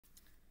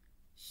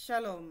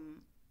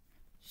Shalom.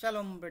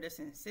 Shalom, brothers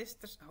and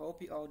sisters. I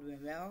hope you all doing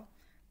well.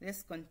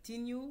 Let's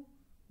continue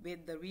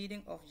with the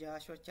reading of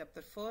Joshua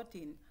chapter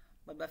 14.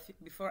 But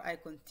before I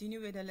continue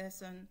with the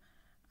lesson,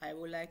 I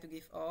would like to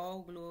give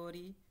all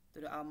glory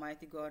to the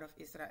Almighty God of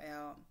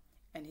Israel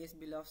and His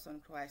beloved Son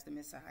Christ the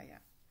Messiah.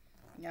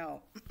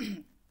 Now,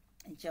 in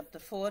chapter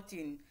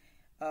 14,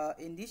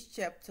 in this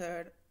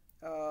chapter,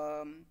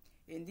 I'm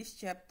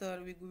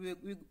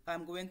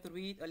going to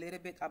read a little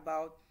bit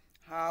about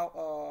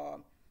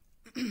how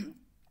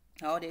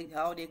how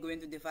they're going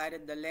to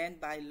divide the land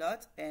by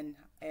lot, and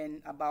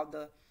about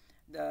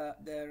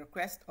the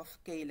request of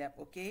Caleb.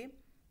 Okay,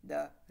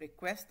 the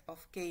request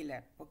of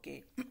Caleb.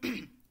 Okay.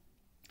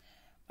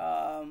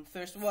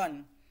 First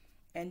one.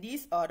 And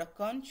these are the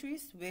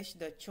countries which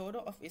the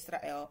children of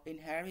Israel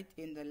inherit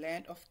in the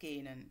land of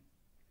Canaan,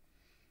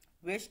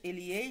 which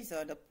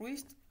Eleazar the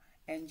priest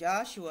and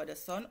Joshua the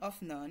son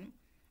of Nun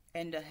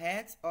and the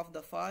heads of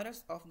the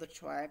fathers of the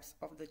tribes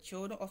of the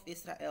children of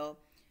Israel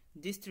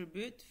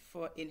distribute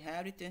for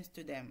inheritance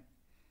to them.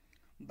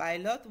 By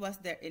lot was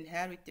their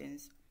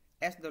inheritance,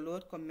 as the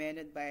Lord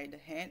commanded by the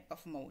hand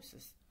of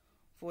Moses,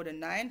 for the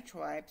 9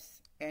 tribes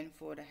and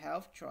for the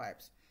half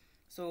tribes.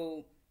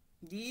 So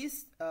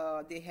these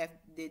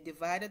they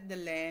divided the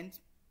land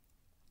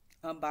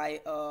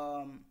by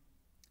how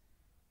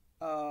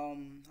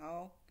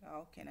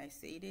can I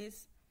say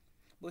this?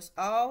 But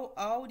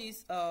all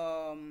these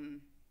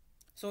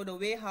so the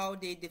way how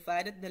they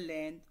divided the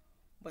land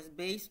was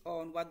based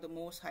on what the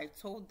Most High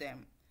told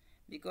them,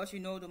 because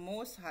the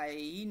Most High,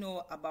 He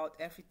know about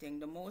everything.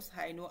 The Most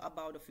High know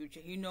about the future.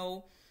 He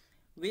know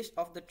which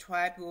of the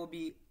tribe will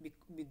be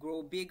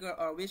grow bigger,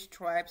 or which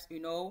tribes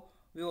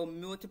will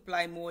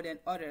multiply more than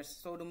others.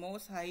 So the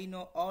Most High, He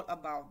know all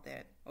about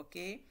that.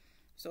 Okay,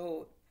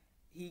 so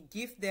He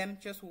give them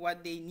just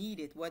what they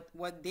needed,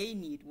 what they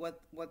need,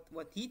 what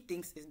He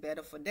thinks is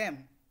better for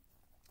them.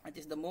 It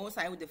is the Most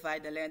High who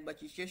divide the land,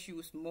 but you just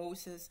use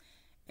Moses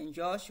and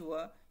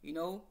Joshua,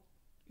 to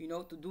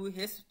do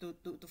His to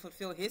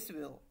fulfill His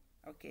will.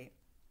 Okay.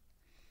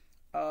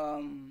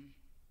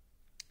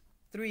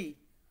 3.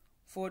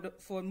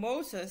 For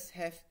Moses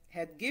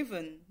had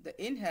given the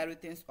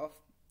inheritance of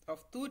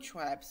 2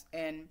 tribes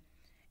and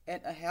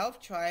a half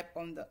tribe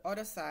on the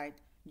other side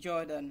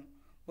Jordan,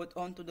 but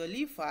unto the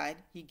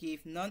Levite he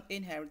gave none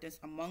inheritance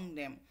among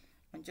them.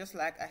 And just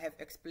like I have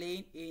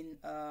explained in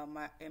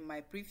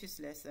my previous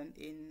lesson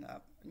in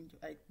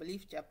I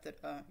believe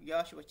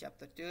Joshua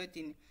chapter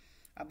 13,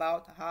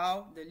 about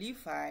how the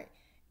Levite,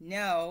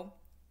 now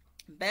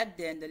back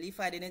then the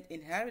Levite didn't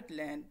inherit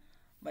land,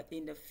 but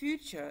in the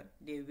future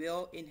they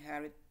will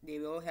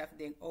have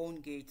their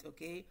own gates.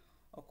 Okay,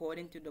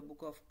 according to the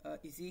book of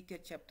Ezekiel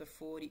chapter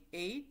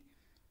 48,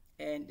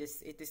 and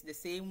it is the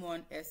same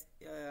one as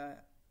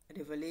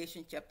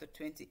Revelation chapter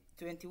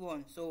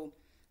 21. So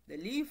the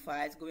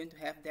Levites going to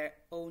have their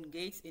own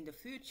gates in the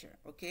future.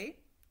 Okay,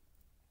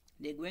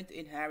 they're going to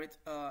inherit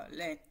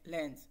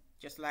lands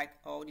just like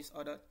all these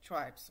other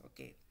tribes.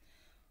 Okay.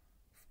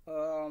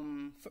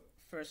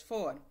 Verse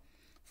 4.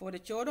 For the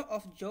children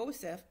of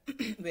Joseph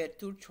were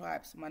 2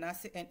 tribes,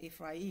 Manasseh and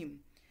Ephraim.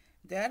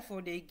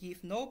 Therefore they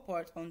give no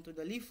part unto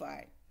the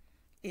Levite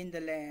in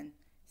the land,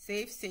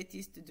 save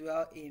cities to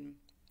dwell in,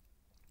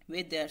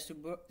 with their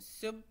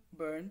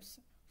suburbs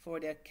for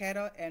their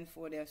cattle and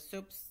for their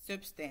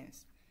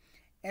substance,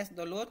 as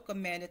the Lord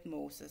commanded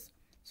Moses.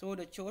 So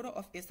the children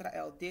of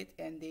Israel did,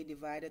 and they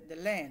divided the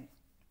land.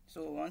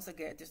 So once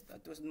again,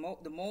 it was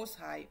the Most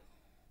High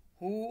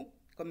who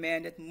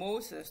commanded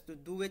Moses to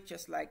do it,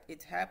 just like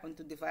it happened,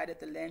 to divide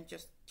the land,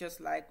 just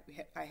like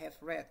I have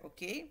read.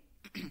 Okay.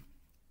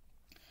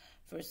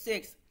 Verse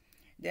 6.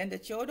 Then the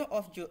children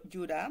of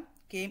Judah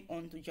came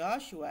unto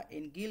Joshua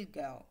in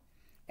Gilgal,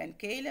 and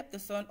Caleb the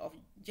son of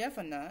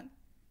Jephunneh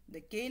the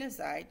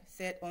Kenizzite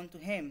said unto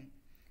him,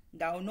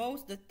 Thou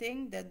knowest the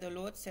thing that the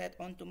Lord said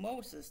unto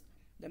Moses,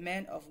 the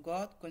man of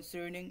God,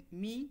 concerning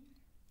me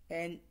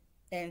and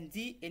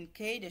thee in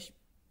Kadesh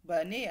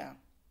Barnea.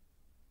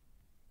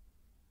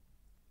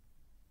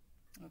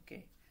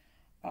 Okay.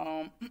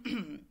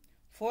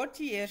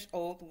 40 years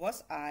old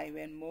was I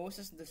when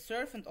Moses, the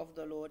servant of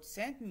the Lord,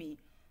 sent me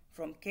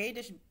from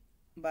Kadesh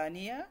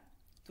Barnea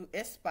to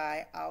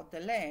espy out the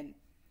land,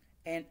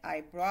 and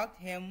I brought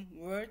him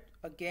word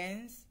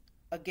again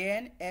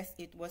as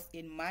it was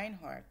in mine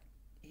heart,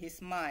 his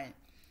mind.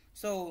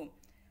 So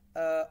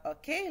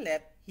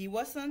Caleb, he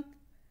wasn't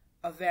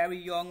a very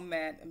young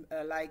man,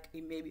 like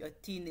maybe a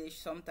teenage.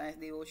 Sometimes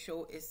they will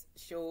show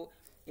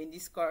in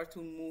these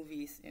cartoon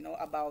movies,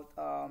 about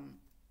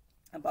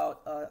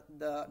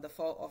the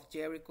fall of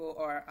Jericho,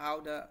 or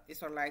how the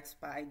Israelites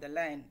spied the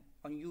land.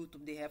 On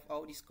YouTube they have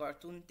all these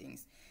cartoon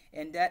things,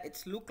 and that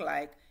it's look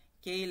like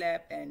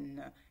Caleb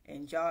and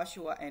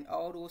Joshua and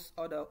all those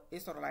other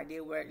Israelites,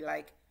 they were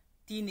like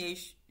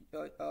teenage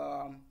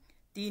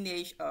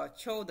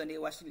children. They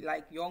was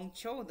like young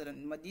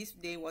children, but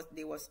they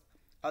was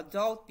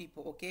adult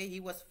people. Okay, he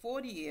was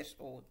 40 years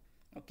old.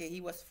 Okay, he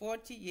was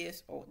 40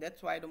 years old.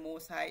 That's why the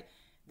Most High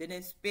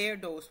didn't spare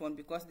those one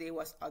because they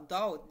was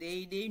adult.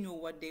 They knew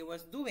what they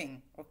was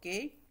doing.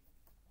 Okay.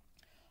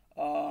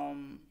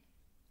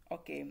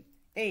 Okay.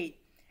 8.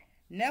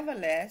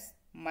 Nevertheless,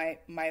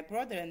 my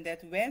brethren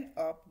that went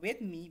up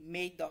with me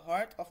made the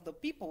heart of the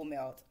people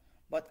melt.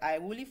 But I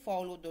really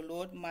followed the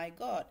Lord my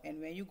God. And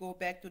when you go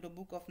back to the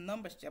book of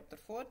Numbers chapter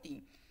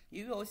 14,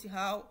 you will see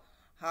how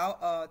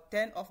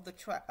 10 of the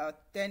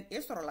 10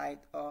 Israelite,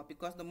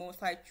 because the Most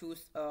High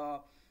chose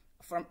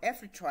from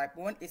every tribe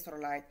one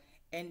Israelite,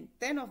 and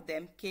 10 of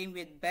them came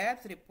with bad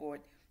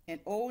report, and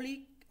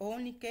only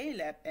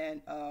Caleb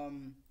and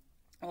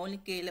only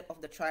Caleb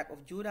of the tribe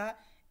of Judah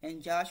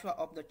and Joshua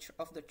of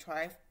the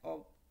tribe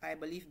of, I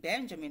believe,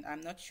 Benjamin.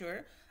 I'm not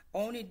sure.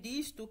 Only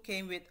these two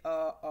came with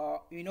a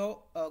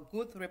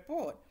good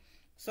report.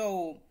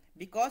 So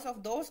because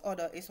of those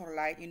other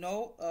Israelites,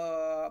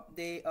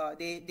 they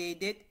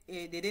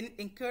didn't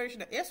encourage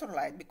the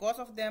Israelite. Because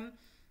of them,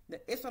 the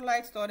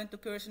Israelites started to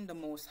curse the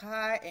Most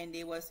High, and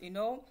they was,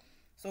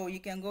 so you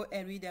can go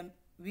and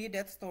read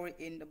that story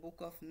in the book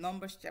of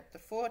Numbers chapter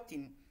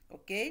 14.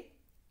 Okay.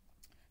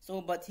 So,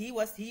 but he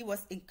was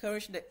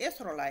encouraged the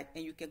Israelite,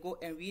 and you can go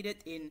and read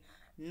it in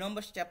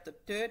Numbers chapter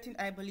 13,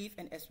 I believe,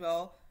 and as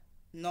well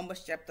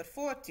Numbers chapter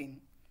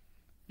 14.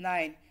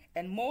 9.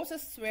 And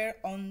Moses swore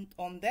on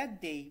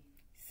that day,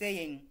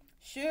 saying,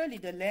 Surely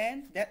the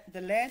land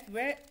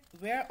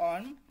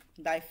whereon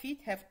thy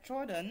feet have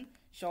trodden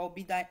shall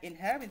be thy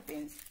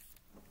inheritance,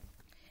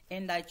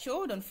 and thy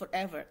children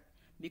forever,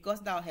 because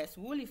thou hast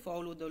wholly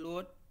followed the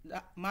Lord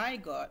my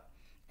God.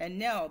 And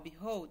now,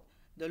 behold,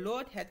 the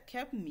Lord hath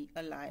kept me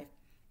alive,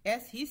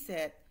 as he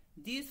said,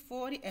 these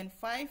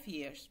 45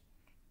 years,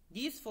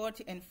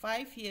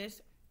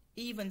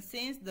 even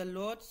since the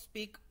Lord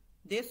spake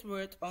this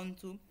word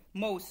unto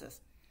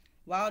Moses,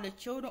 while the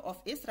children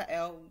of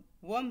Israel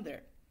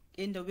wandered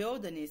in the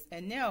wilderness.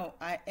 And now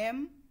I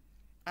am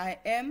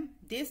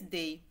this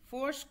day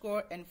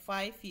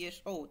 85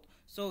 years old.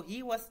 So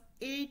he was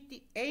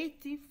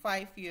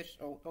 85 years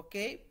old.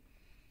 Okay.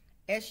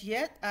 As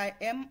yet I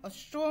am a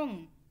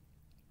strong.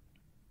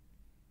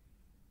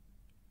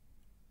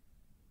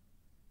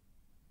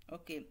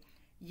 Okay.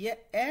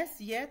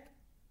 As yet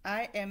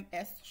I am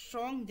as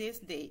strong this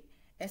day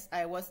as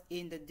I was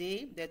in the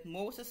day that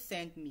Moses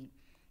sent me,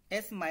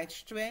 as my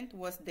strength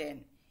was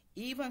then.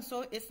 Even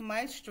so is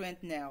my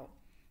strength now,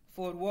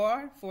 for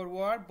war,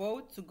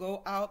 both to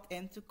go out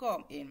and to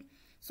come in.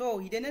 So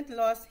he didn't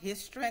lose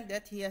his strength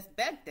that he has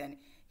back then.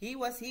 He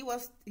was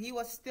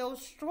still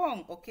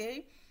strong.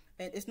 Okay,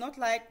 and it's not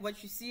like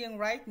what you're seeing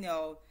right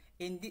now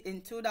in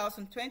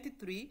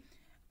 2023.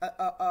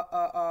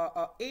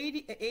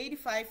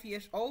 85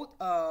 years old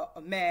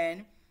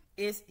man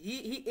is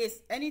he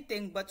is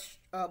anything but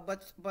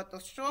a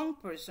strong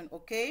person.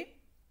 Okay,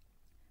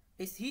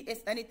 he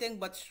is anything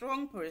but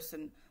strong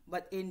person.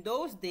 But in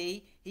those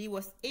days he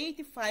was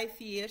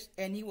 85 years,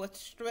 and he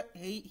was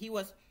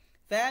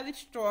very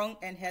strong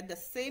and had the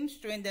same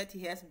strength that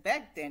he has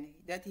back then,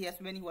 that he has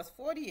when he was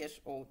 40 years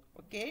old.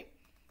 Okay,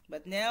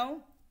 but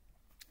now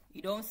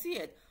you don't see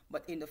it.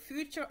 But in the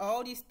future,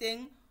 all these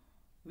things,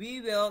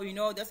 we will,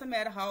 doesn't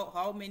matter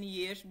how many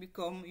years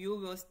become, you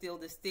will still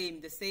the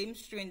same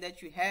strength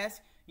that you have,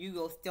 you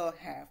will still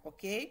have.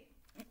 Okay.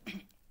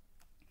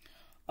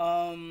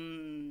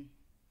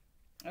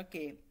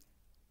 Okay.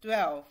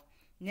 12.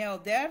 Now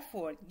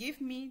therefore give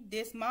me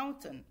this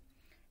mountain,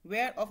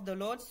 whereof the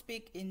Lord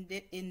spake in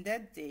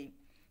that day.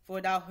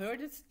 For thou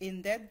heardest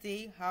in that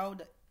day how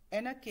the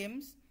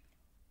Anakims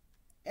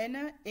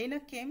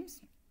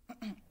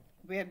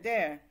were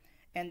there,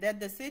 and that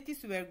the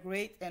cities were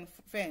great and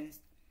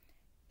fenced.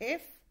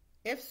 If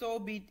so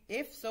be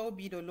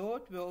the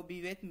Lord will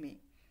be with me,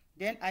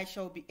 then I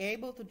shall be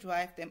able to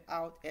drive them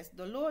out, as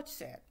the Lord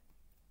said.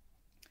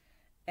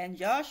 And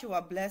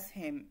Joshua blessed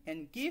him,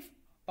 and gave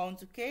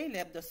unto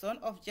Caleb the son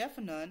of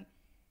Jephunneh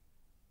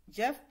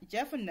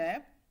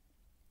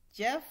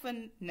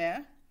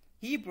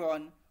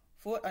Hebron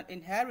for an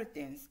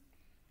inheritance.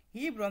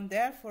 Hebron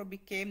therefore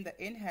became the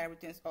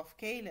inheritance of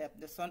Caleb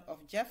the son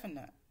of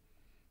Jephunneh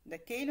the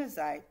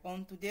Kenizzite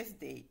unto this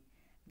day,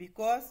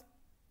 because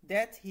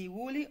that he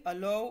would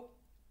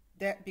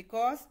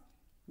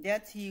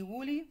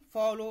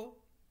follow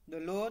the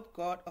Lord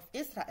God of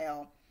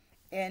Israel.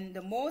 And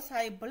the Most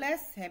High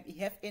blessed him. He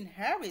have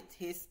inherited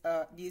his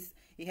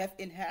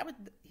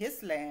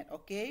land.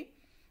 Okay,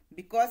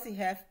 because he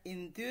have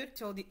endured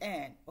till the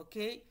end.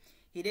 Okay,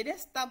 he didn't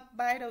stop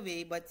by the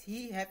way, but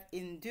he have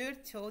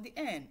endured till the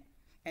end.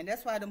 And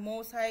that's why the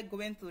Most High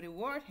going to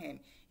reward him.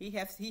 He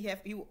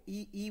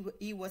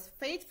was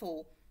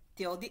faithful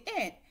till the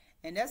end.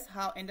 And that's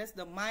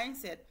the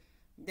mindset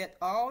that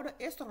all the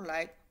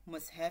Israelites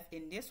must have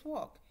in this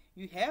walk.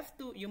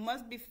 You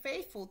must be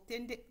faithful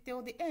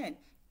till the end.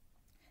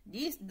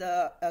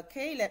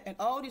 Caleb and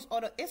all these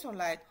other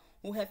Israelites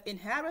who have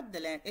inherited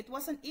the land, it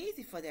wasn't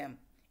easy for them.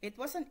 It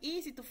wasn't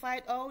easy to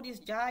fight all these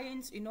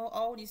giants,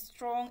 all these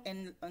strong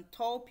and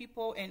tall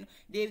people, and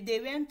they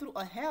went through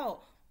a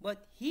hell.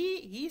 But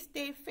he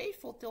stayed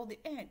faithful till the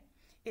end.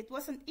 It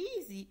wasn't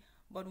easy,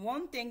 But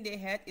one thing they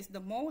had is the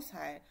Most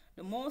High.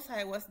 The Most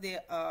High was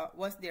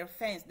their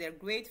fence, their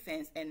great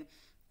fence, and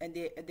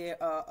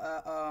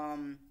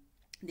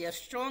their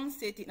strong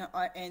city,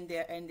 and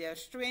their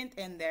strength,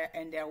 and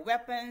their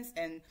weapons,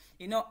 and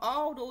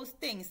all those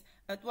things.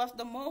 It was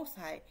the Most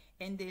High,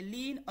 and they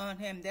leaned on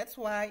Him. That's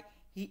why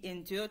He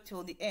endured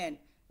till the end.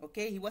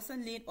 Okay, He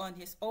wasn't leaned on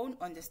His own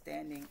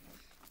understanding.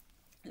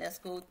 Let's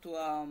go to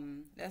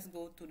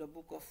the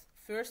book of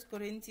 1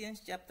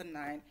 Corinthians chapter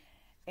 9,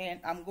 and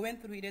I'm going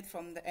to read it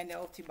from the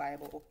NLT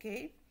Bible.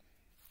 Okay,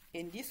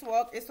 in this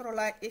world,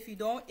 Israelite, if you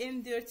don't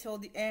endure till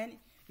the end,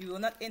 you will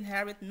not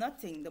inherit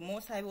nothing. The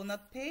Most High will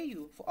not pay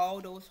you for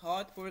all those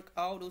hard work,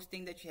 all those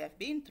things that you have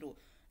been through.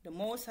 The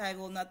Most High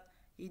will not.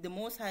 The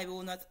Most High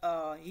will not.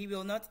 He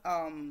will not.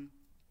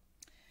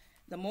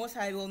 The Most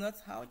High will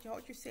not. How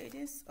you say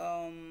this?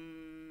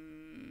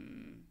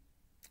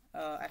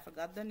 I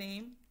forgot the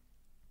name.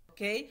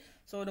 Okay,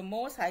 so the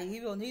Most High, He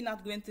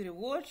not going to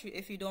reward you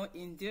if you don't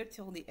endure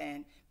till the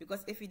end.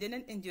 Because if you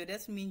didn't endure,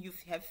 that means you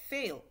have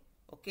failed.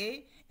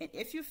 Okay, and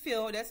if you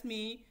fail, that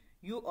means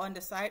you on the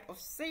side of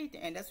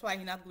Satan, and that's why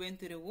He's not going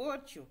to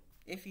reward you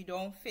if you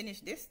don't finish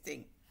this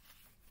thing.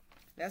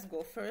 Let's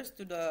go first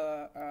to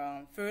the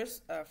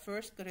First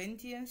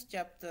Corinthians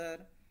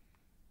chapter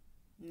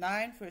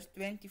 9, verse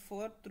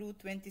 24 through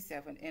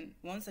 27. And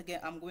once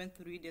again, I'm going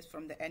to read this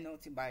from the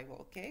NLT Bible.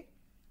 Okay.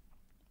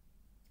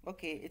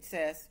 Okay, it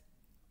says,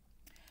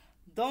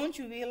 "Don't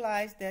you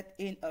realize that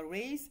in a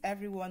race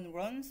everyone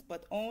runs,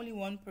 but only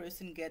one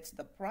person gets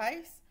the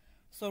prize?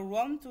 So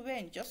run to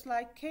win, just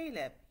like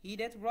Caleb. He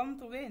did run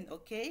to win,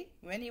 okay?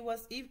 When he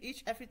was,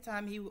 every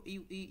time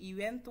he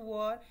went to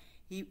war,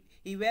 he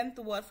went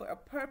to war for a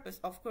purpose.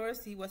 Of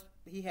course,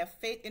 he had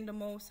faith in the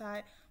Most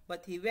High,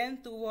 but he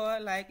went to war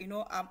like,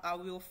 I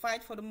will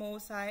fight for the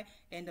Most High,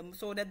 and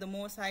so that the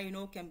Most High,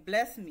 can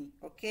bless me,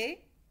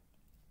 okay?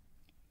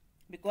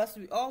 Because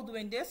we all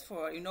doing this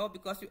for,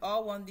 because we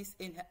all want this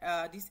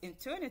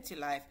eternity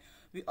life.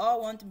 We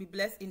all want to be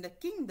blessed in the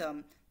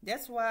kingdom.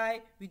 That's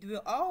why we do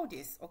all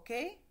this,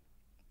 okay?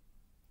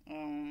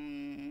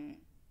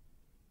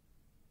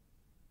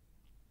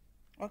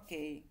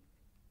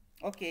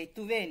 Okay,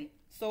 to win.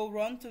 So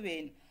run to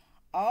win.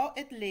 All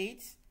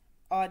athletes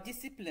are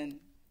disciplined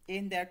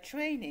in their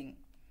training.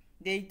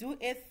 They do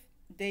it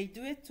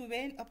to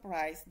win a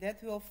prize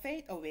that will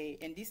fade away.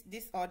 And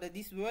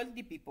these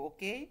worldly people,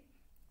 okay?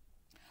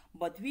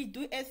 But we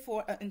do it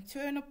for an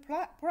eternal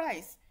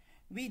prize.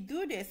 We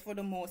do this for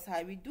the Most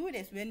High. We do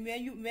this when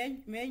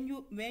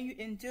you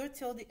endure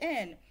till the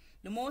end.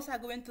 The Most High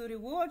going to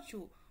reward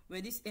you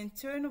with this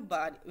eternal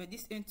body, with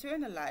this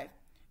eternal life,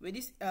 with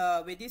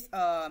this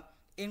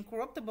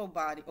incorruptible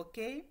body.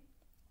 Okay.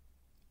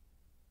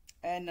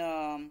 And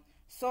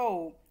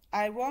so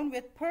I run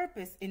with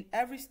purpose in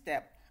every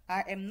step.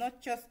 I am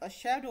not just a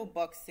shadow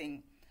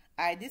boxing.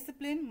 I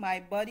discipline my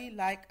body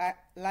like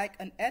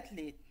an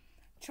athlete,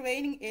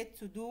 training it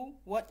to do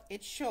what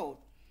it should.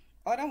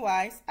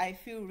 Otherwise, I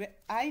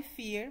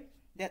fear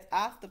that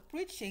after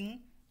preaching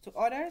to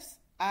others,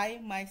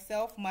 I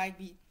myself might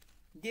be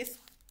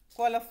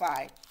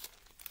disqualified.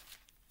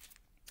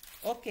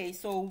 Okay,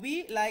 so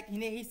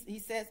he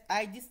says,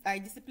 I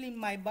discipline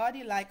my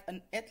body like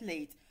an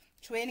athlete,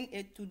 training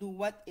it to do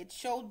what it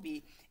should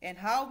be. And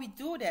how we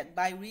do that?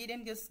 By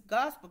reading this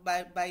gospel,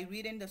 by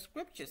reading the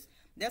scriptures.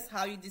 That's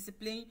how you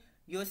discipline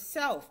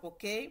yourself,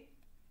 okay?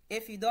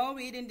 If you don't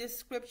read in the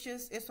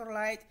scriptures,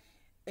 Israelite,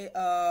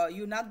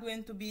 you're not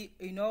going to be,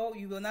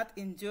 you will not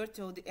endure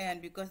till the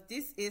end, because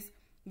this is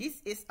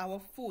our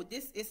food.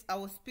 This is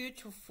our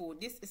spiritual food.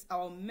 This is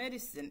our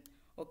medicine,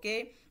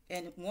 okay?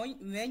 And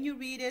when you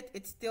read it,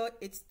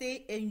 it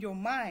stay in your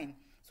mind.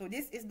 So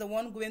this is the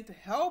one going to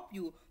help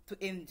you to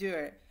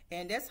endure,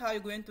 and that's how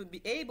you're going to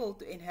be able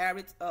to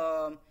inherit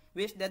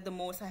which that the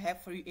Most High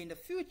have for you in the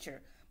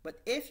future.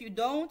 But if you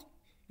don't,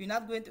 you're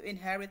not going to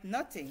inherit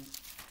nothing.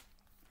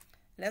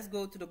 Let's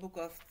go to the book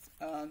of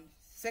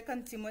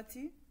 2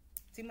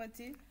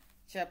 Timothy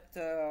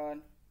chapter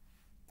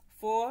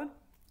 4,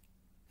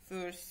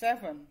 verse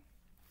 7.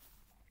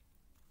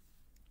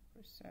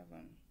 Verse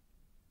 7.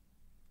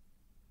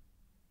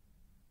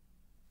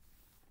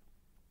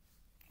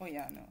 Oh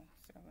yeah, no,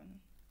 7.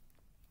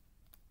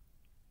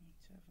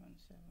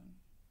 7.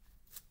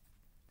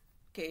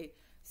 Okay,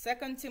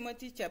 2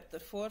 Timothy chapter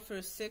 4,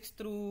 verse 6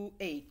 through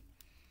 8.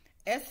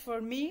 As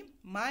for me,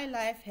 my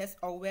life has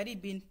already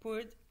been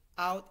poured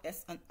out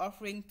as an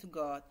offering to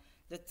God.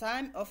 The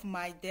time of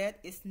my death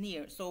is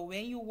near. So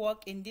when you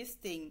walk in this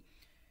thing,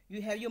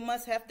 you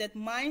must have that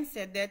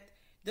mindset that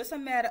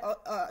doesn't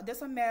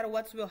matter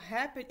what will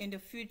happen in the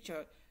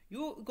future.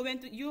 You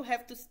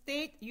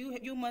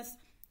must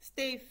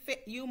stay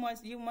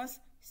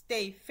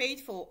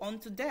faithful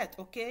unto death.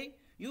 Okay,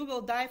 you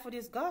will die for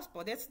this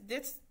gospel. This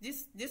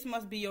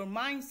must be your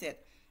mindset.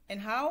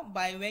 And how?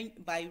 By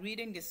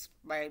reading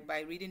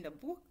the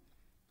book,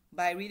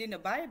 by reading the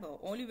Bible.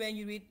 Only when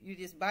you read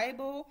this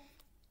Bible,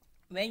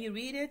 when you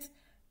read it,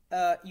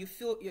 you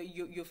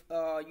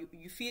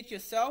feed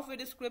yourself with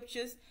the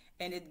scriptures,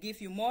 and it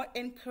gives you more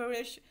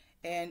encourage,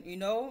 and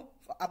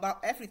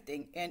about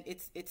everything, and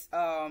it's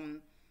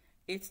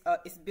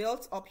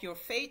built up your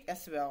faith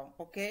as well.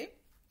 Okay.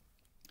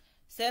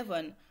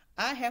 7.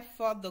 I have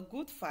fought the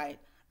good fight.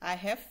 I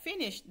have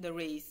finished the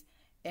race,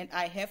 and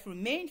I have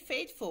remained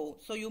faithful.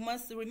 So you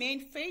must remain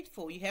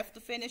faithful. You have to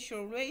finish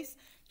your race,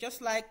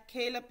 just like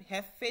Caleb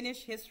have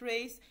finished his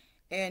race,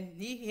 and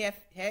he have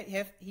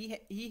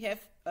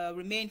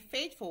remained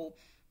faithful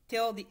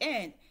till the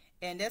end.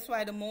 And that's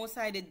why the Most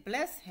High did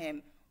bless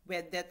him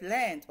with that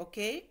land.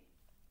 Okay.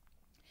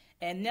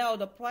 And now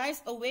the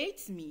prize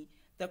awaits me,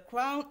 the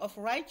crown of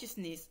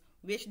righteousness,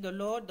 which the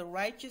Lord, the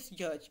righteous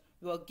judge,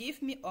 will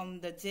give me on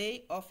the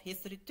day of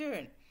his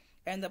return.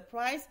 And the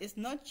prize is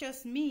not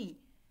just me.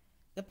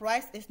 The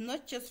prize is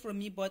not just for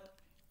me, but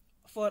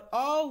for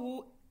all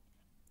who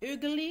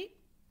eagerly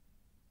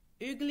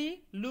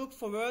look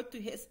forward to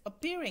his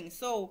appearing.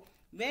 So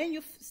when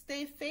you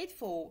stay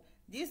faithful,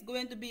 this is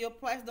going to be your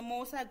prize. The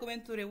Most High is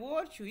going to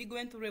reward you. He's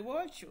going to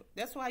reward you.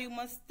 That's why you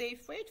must stay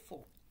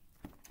faithful.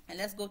 And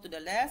let's go to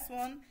the last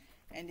one.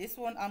 And this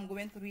one, I'm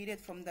going to read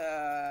it from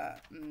the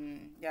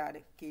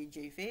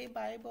KJV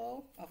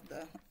Bible of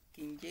the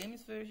King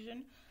James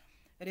Version.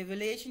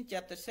 Revelation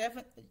chapter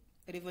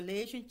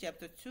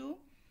 2,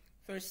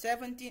 verse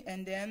 17,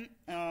 and then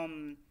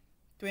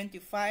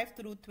 25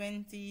 through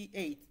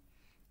 28.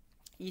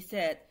 He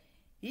said,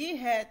 He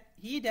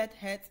that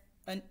hath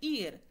an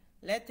ear,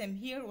 let him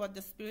hear what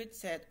the Spirit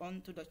said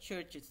unto the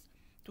churches.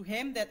 To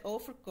him that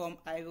overcome,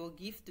 I will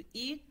give to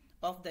eat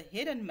of the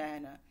hidden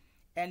manna,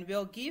 and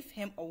will give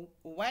him a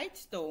white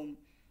stone,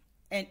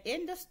 and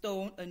in the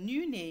stone a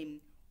new name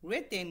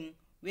written,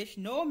 which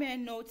no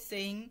man knoweth,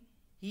 saying,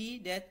 He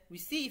that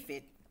receiveth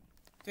it.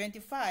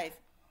 25.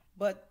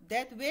 But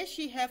that which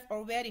ye have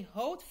already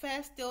hold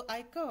fast till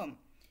I come.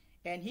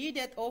 And he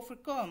that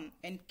overcome,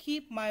 and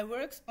keep my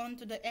works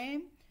unto the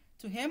end,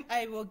 to him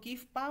I will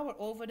give power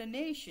over the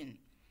nation.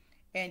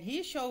 And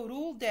he shall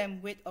rule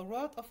them with a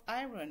rod of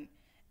iron,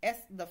 as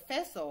the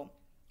vessel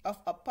of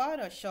a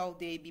potter shall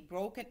they be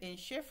broken in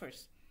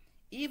shivers,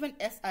 even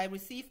as I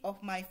receive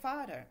of my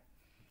Father.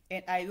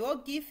 And I will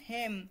give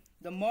him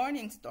the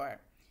morning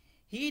star.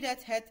 He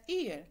that hath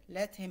ear,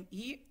 let him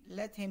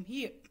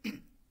hear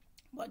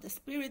what the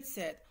Spirit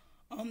said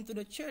unto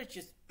the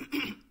churches.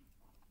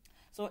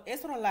 So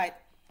Israelite,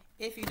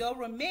 if you don't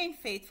remain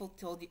faithful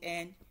till the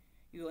end,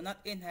 you will not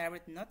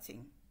inherit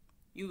nothing.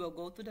 You will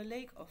go to the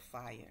lake of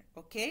fire.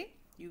 Okay?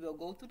 You will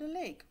go to the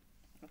lake.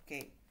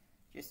 Okay.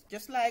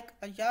 Just like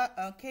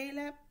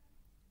Caleb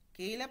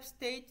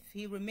stayed,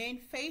 he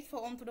remained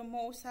faithful unto the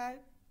Most High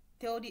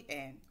till the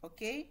end.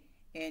 Okay,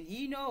 and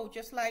he know,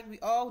 just like we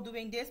all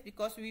doing this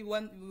because we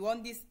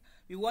want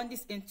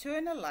this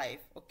eternal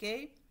life.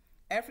 Okay,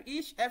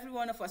 every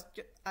one of us.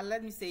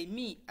 Let me say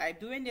me. I'm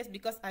doing this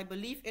because I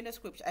believe in the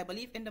Scripture. I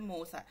believe in the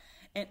Most High,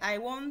 and I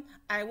want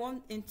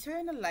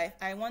eternal life.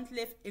 I want to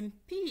live in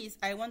peace.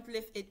 I want to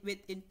live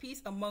in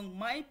peace among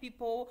my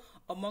people,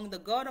 among the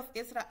God of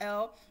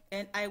Israel,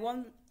 and I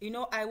want to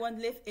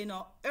live in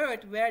an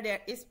earth where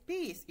there is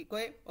peace.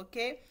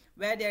 Okay,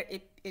 where there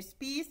is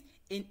peace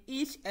in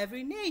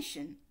every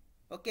nation.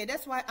 Okay,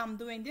 that's why I'm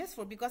doing this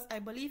because I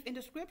believe in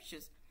the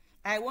Scriptures.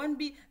 I won't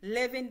be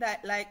living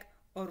that like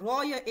a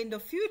royal in the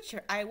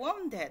future. I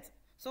want that.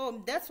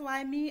 So that's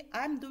why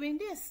I'm doing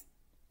this.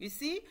 You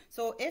see?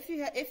 So if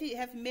you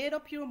have made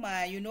up your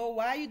mind, you know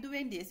why you're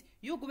doing this,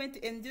 you're going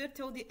to endure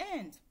till the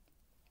end.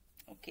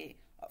 Okay.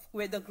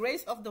 With the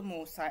grace of the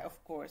Most High,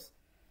 of course.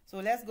 So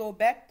let's go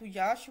back to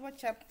Joshua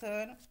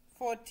chapter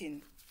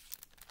 14.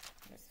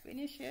 Let's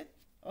finish it.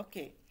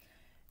 Okay.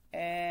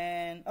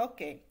 And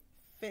okay.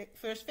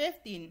 Verse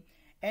 15.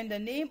 And the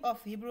name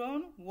of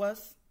Hebron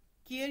was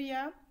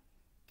Kiryat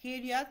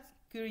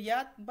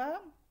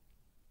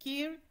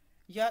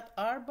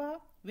Arba,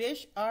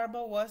 which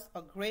Arba was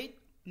a great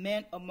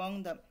man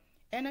among the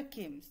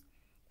Anakims,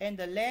 and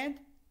the land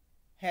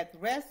had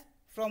rest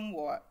from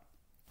war.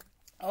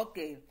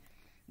 Okay,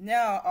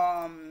 now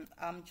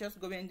I'm just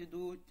going to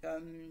do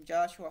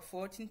Joshua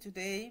 14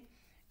 today,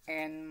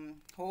 and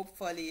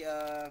hopefully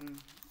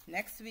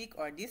next week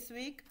or this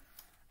week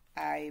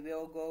I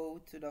will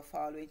go to the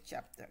following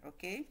chapter.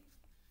 Okay,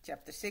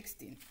 chapter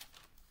 16.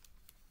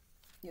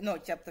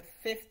 Chapter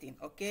 15,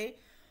 okay?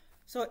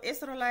 So,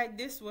 Israelite,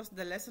 this was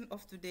the lesson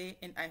of today,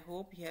 and I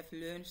hope you have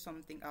learned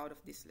something out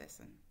of this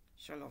lesson.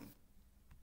 Shalom.